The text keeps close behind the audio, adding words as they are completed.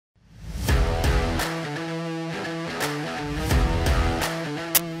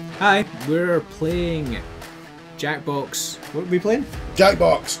Hi, we're playing Jackbox. What are we playing?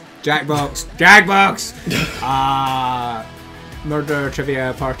 Jackbox. Jackbox. Jackbox! Murder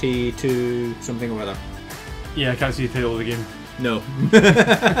Trivia Party 2 something or other. Yeah, I can't see the title of the game. No.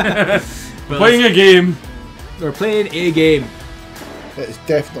 Playing a game. We're playing a game. It's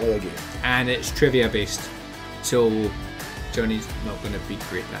definitely a game. And it's trivia based. So Johnny's not going to be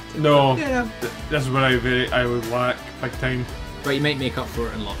great at it. No. Yeah. This is where I would lack big time. But you might make up for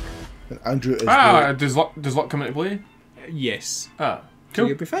it in luck. And Andrew is does luck come into play? Yes. Ah, So cool.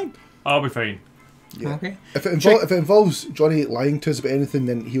 you'll be fine. I'll be fine. Yeah. Okay. If it involves Johnny lying to us about anything,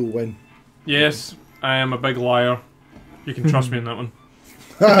 then he'll win. Yes, I am a big liar. You can trust me in that one.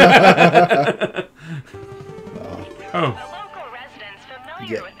 Oh.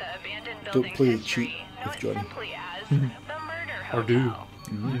 Yeah. Don't play cheat with Johnny. Or do.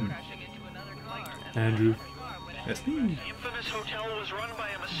 Andrew. That's The infamous hotel was run by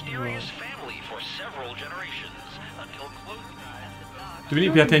a mysterious family for several generations until close. Do we need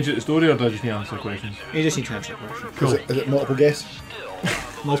to pay attention to the story or do I just need to answer questions? You just need to answer the question. Cool. Is it multiple guess?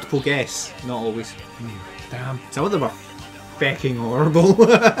 Multiple guess, not always. Damn. Some of them are fucking horrible.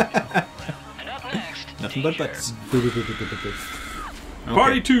 And up next, Nothing but butts.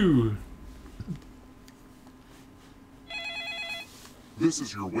 Party 2! This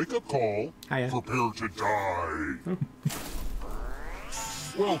is your wake-up call. Hiya. Prepare to die.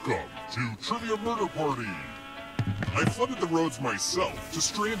 Welcome to Trivia Murder Party. I flooded the roads myself to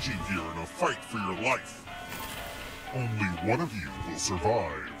strand you here in a fight for your life. Only one of you will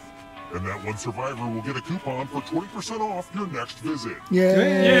survive. And that one survivor will get a coupon for 20% off your next visit.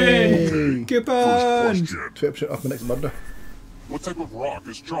 Yay! Okay, Coupon! first question. 20% off my next murder. What type of rock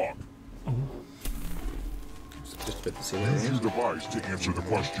is chalk? Just a bit to see Use what your device to answer the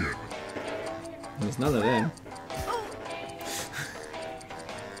question. There's none of them.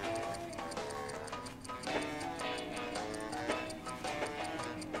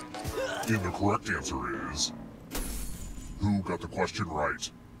 And the correct answer is... Who got the question right?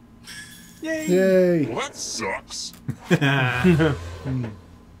 Yay! Well, that sucks.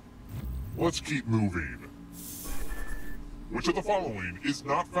 Let's keep moving. Which of the following is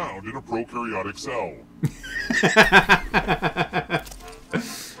not found in a prokaryotic cell?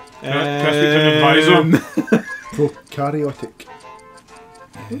 Can I speak to an advisor? Prokaryotic.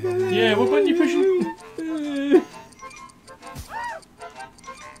 Yeah, what button you pushing?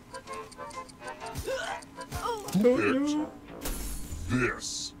 Who picked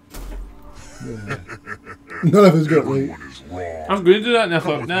this? None of us got it right. Everyone is wrong. I was going to do that and I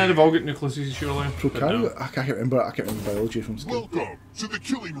thought, nah, they've all got nucleuses surely. But no. Prokaryote? I can't remember. I can't remember biology from school. Welcome to the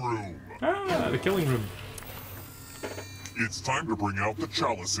killing room. Ah, the killing room. It's time to bring out the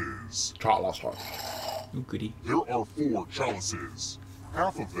chalices. Oh, goody. There are 4 chalices.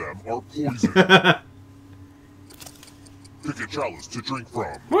 Half of them are poison. Pick a chalice to drink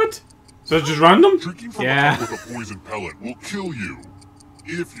from. What? So it's just random? Drinking from Yeah. a cup with a poison pellet will kill you.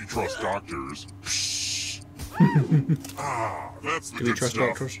 If you trust doctors. That's the Do we good trust stuff.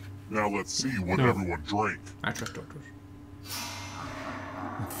 doctors? Now let's see what No. everyone drank. I trust doctors.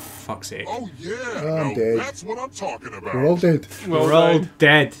 Fuck's sake. Oh yeah, I'm now dead. that's what I'm talking about. We're all dead. Well, We're all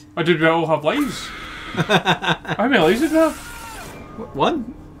dead. Oh, did we all have lives? How many lives did we have?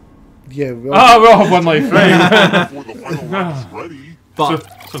 One? Yeah, we all Ah, we all have one life, right? Before the final round is ready. so, But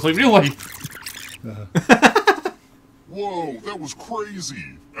so it's like real life. Whoa, that was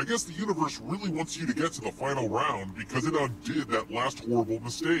crazy. I guess the universe really wants you to get to the final round because it undid that last horrible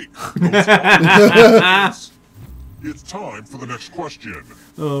mistake. It's time for the next question.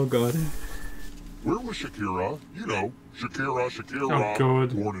 oh god. Where was Shakira? You know, Shakira, Oh,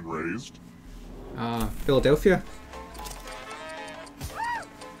 God. born and raised. Philadelphia.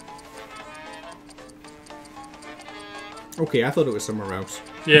 Okay, I thought it was somewhere else.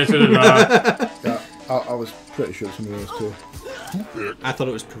 Yeah, so did I. Yeah, I was pretty sure somebody else too. Who picked I thought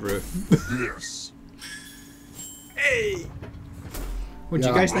it was Peru. this? Hey! What do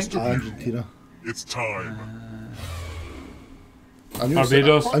Yeah, you guys most think? of you. Argentina. It's time. I knew,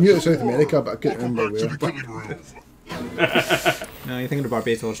 Barbados. I knew it was South America, but I couldn't Welcome remember back to where. the killing room. No, you're thinking of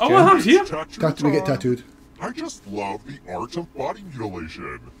Barbados. Oh, Jim. what happens here? Tattoo We get time. tattooed. I just love the art of body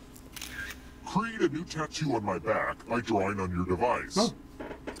mutilation. Create a new tattoo on my back by drawing on your device. Oh.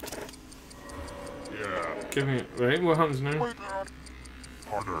 Yeah. Give me. Right, what happens now? Wait,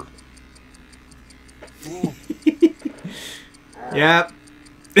 harder. Ooh. Yep.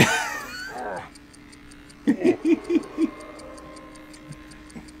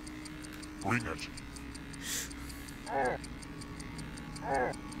 Bring it.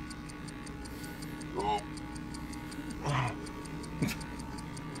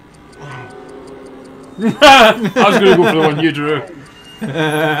 I was going to go for the one you drew.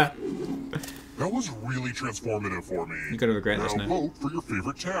 That was really transformative for me. You're gonna regret this now. Vote for your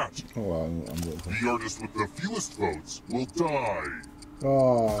favorite cat. Oh, well, I'm voting for. The artist with the fewest votes will die.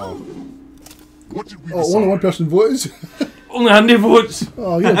 Oh. What did we Oh, decide? only one person voted. Only Andy votes.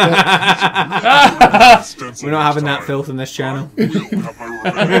 Oh, you're dead. We're not having that filth in this channel. I will have my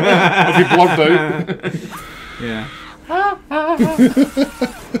revenge. I'll be blurbed out. Yeah.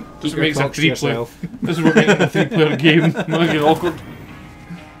 Just Your makes it thoughts to 3-player. yourself. This is what makes it a 3-player game. Not get awkward.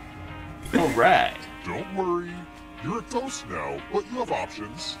 Alright. Don't worry. You're a ghost now, but you have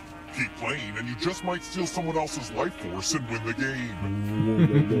options. Keep playing and you just might steal someone else's life force and win the game.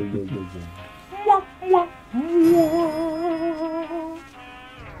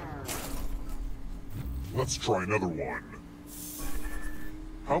 Let's try another one.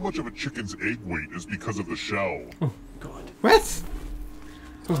 How much of a chicken's egg weight is because of the shell? Oh, God. What?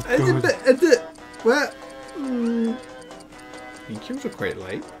 Oh, God. What? Pink cubes are quite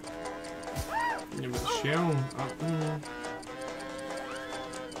light. Yeah, but the shell.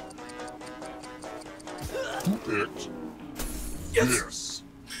 Who picked? Yes.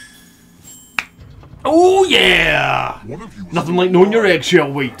 Oh, yeah! One of you is Nothing the like knowing your wrong.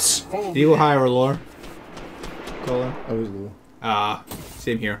 eggshell weights. Follow Do you go me. higher or lower? Colin? I was low. Ah,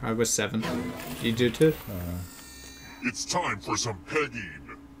 same here. I was 7. You do too? It's time for some pegging.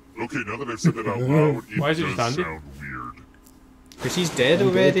 Okay, now that I've said that out loud, it Why is it does just Andy? sound weird. Because he's dead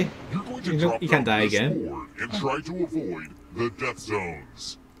already. You're going to You drop can't down die this again. board and try to avoid the death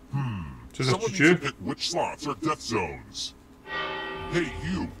zones. So Someone that's needs to you. pick which slots are death zones. Hey,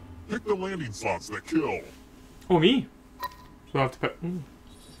 you! Pick the landing slots that kill. Oh, me? So I have to pick.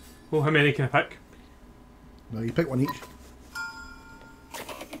 Oh, how many can I pick? No, you pick one each.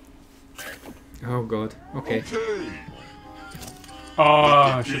 Oh god. Okay. Okay. Oh,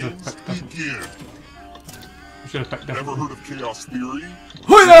 I The should have games picked this one. begin. I should have picked this Ever one. heard of chaos theory?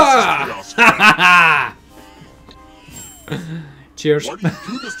 Hoo-yah! Chaos theory. Cheers. Why do you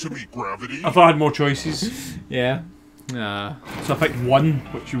do this to me, Gravity? If I had more choices. Yeah. So I picked one,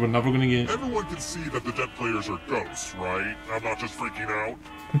 which you were never going to get. Everyone can see that the dead players are ghosts, right? I'm not just freaking out.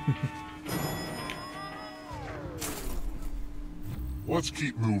 Let's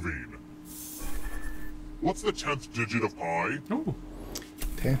keep moving. What's the 10th digit of pi? Oh.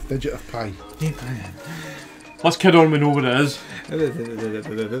 10th digit of pi. Let's kid on, we know what it is.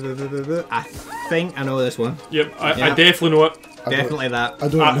 I think I know this one. Yep, I Yeah. definitely know it. Definitely that. I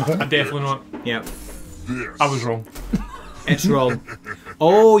don't I know. definitely know it. Yep. This. I was wrong. It's wrong.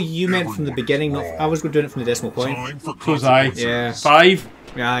 Oh, you meant from the beginning. Not, I was doing it from the decimal point. Time for So was I. consequences. Yeah. 5.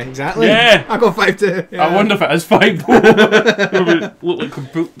 Yeah, exactly. Yeah. I got 5 too. Yeah. I wonder if it is 5 though. It would look like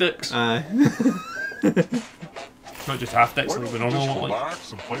complete dicks. Not just half dicks Why like don't the you normal just one. Like.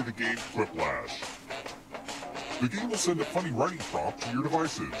 relax and play the game Quiplash? The game will send a funny writing prompt to your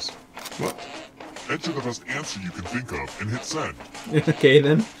devices. What? Enter the best answer you can think of and hit send. Okay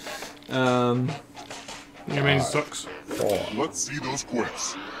then. Your mind sucks. Let's see those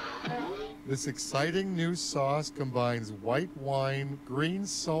quits. This exciting new sauce combines white wine, green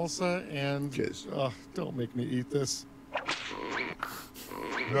salsa, and... Cheers. Don't make me eat this.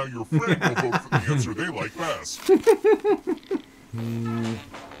 Now your friend will vote for the answer they like best.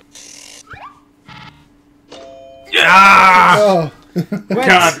 Oh,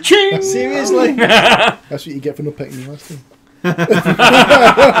 Ka-ching! Seriously? that's what you get for not picking me last time.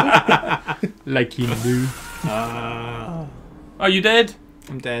 Like you do. Are you dead?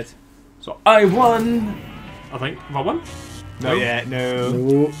 I'm dead. So I won. I think. Have I won? Not yet, no.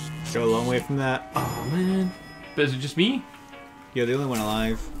 No. Still a long way from that. Oh man. But is it just me? You're the only one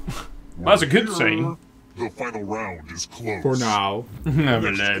alive. That's a good sign. The final round is close. For now.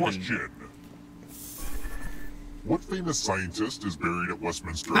 Number Next 11. question. What famous scientist is buried at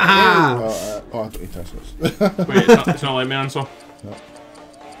Westminster? Ah! I don't need to answer this. Wait, it's not letting me answer.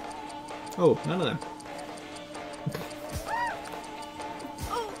 Oh, none of them.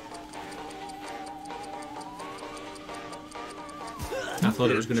 I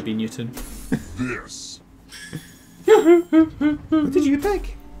thought it was going to be Newton. This. What did you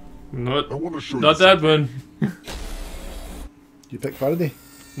pick? Not, I want to show not you that something. one. You pick Faraday?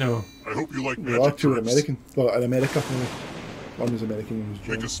 No. I hope you like Well, magic two are tricks. American. Well, in America. Only. One was American, one was Make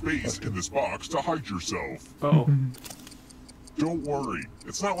German. a space in this box to hide yourself. Oh. Don't worry,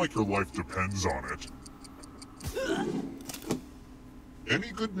 it's not like your life depends on it. Any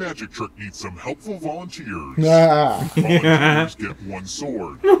good magic trick needs some helpful volunteers. Ah. Volunteers get one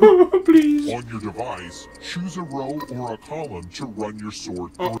sword. Please. On your device, choose a row or a column to run your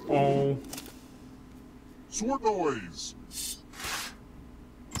sword through. Oh. Sword noise!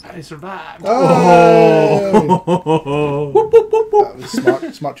 I survived. Oh! That was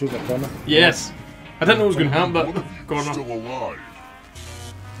smart. Smart choosing a corner. Yes. I didn't know it was going to happen, One of but you going is on. still alive.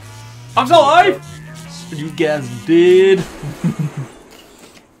 I'm still alive! You guys did.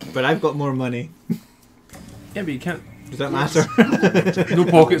 But I've got more money. Yeah, but you can't. Does that matter? No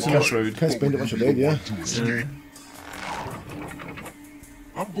pockets in the shroud. Can't spend it once you're dead, yeah. To escape.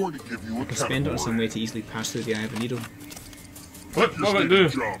 I'm going to give you a I spend it on some way to easily pass through the eye of a needle. What do I do?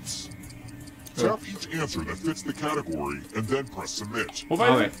 Jumps. Tap each answer that fits the category and then press submit. What about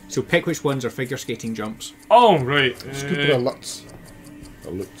Alright, so pick which ones are figure skating jumps. Oh, right. Scooper Lutz.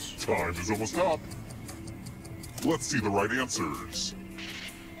 Or Lutz. Time is almost up. Let's see the right answers.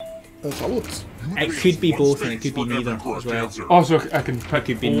 It's a Lutz. You It advance could be one both and it space could be for every neither correct as well. answer. Oh, so I can pick.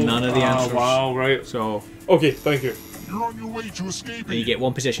 Could be none of the answers. Wow, right. So, Okay, thank you. You're on your way to escaping. and you get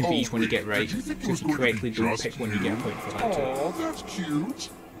one position for each one you get right. Did you think it So was if you going to be correctly don't just pick one, you get a point for that too. Aw, that's cute.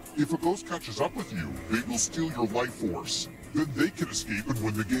 If a ghost catches up with you, they will steal your life force. Then they can escape and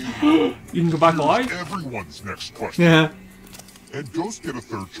win the game. You can go back Here's alive? everyone's next question. Yeah. And ghosts get a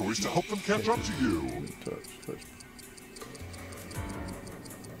third choice to help them catch up to you. Touch.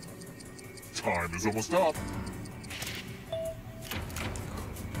 Time is almost up.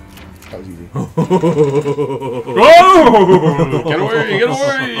 That was easy. Oh! Get away! Get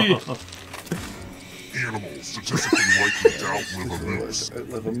away! Animals statistically likely to outlive a moose.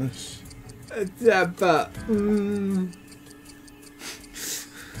 Outlive a moose. Yeah, but...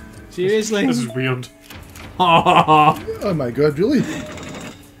 Seriously? This is weird. Oh my god, really?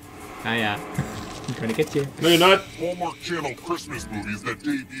 Ah, yeah. I'm gonna get you. No, you're not. Hallmark Channel Christmas movies that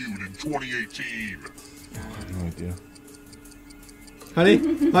debuted in 2018. No idea. Honey?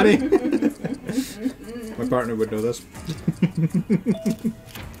 Honey? My partner would know this.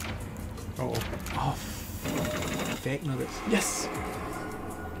 Oh. Fake nuggets. Yes!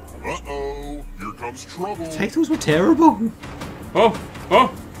 Uh-oh, here comes trouble. Titles were terrible. Oh!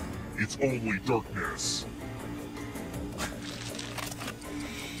 Oh! It's only darkness.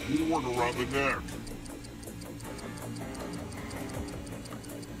 Worn around the neck.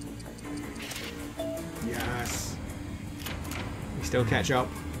 Yes. We still catch up.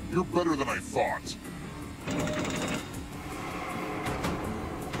 You're better than I thought.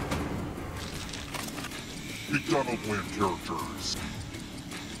 McDonald Land characters.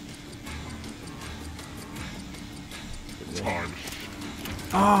 Time.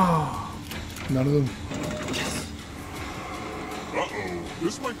 None of them. Uh-oh,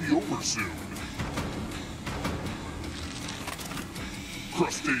 this might be over soon.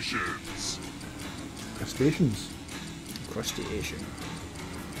 Crustaceans. Crustaceans. Crustacean.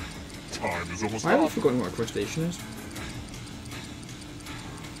 Time is almost Why have I up. forgotten what a crustacean is?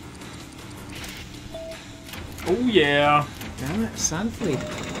 Oh, yeah. Damn it, sandflea.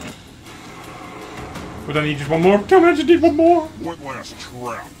 But I need just one more. Tell me I just need one more. One last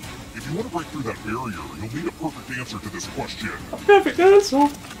trap. If you want to break through that barrier, you'll need a perfect answer to this question. Perfect answer. Silver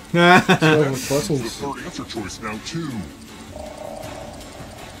The fossils. third answer choice now, too.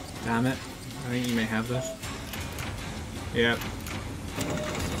 Damn it. I think you may have this. Yep.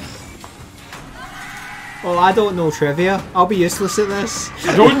 Well, I don't know trivia. I'll be useless at this.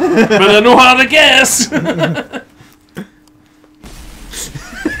 I don't, but I know how to guess.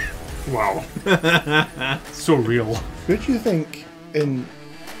 Wow. So real. Where do you think in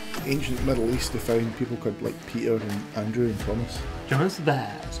ancient Middle East they found people called like Peter and Andrew and Thomas? Just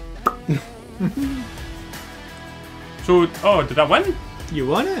that. So, oh, did I win? You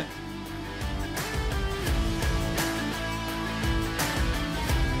won it.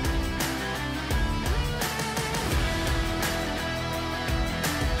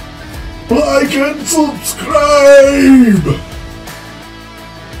 Like and subscribe!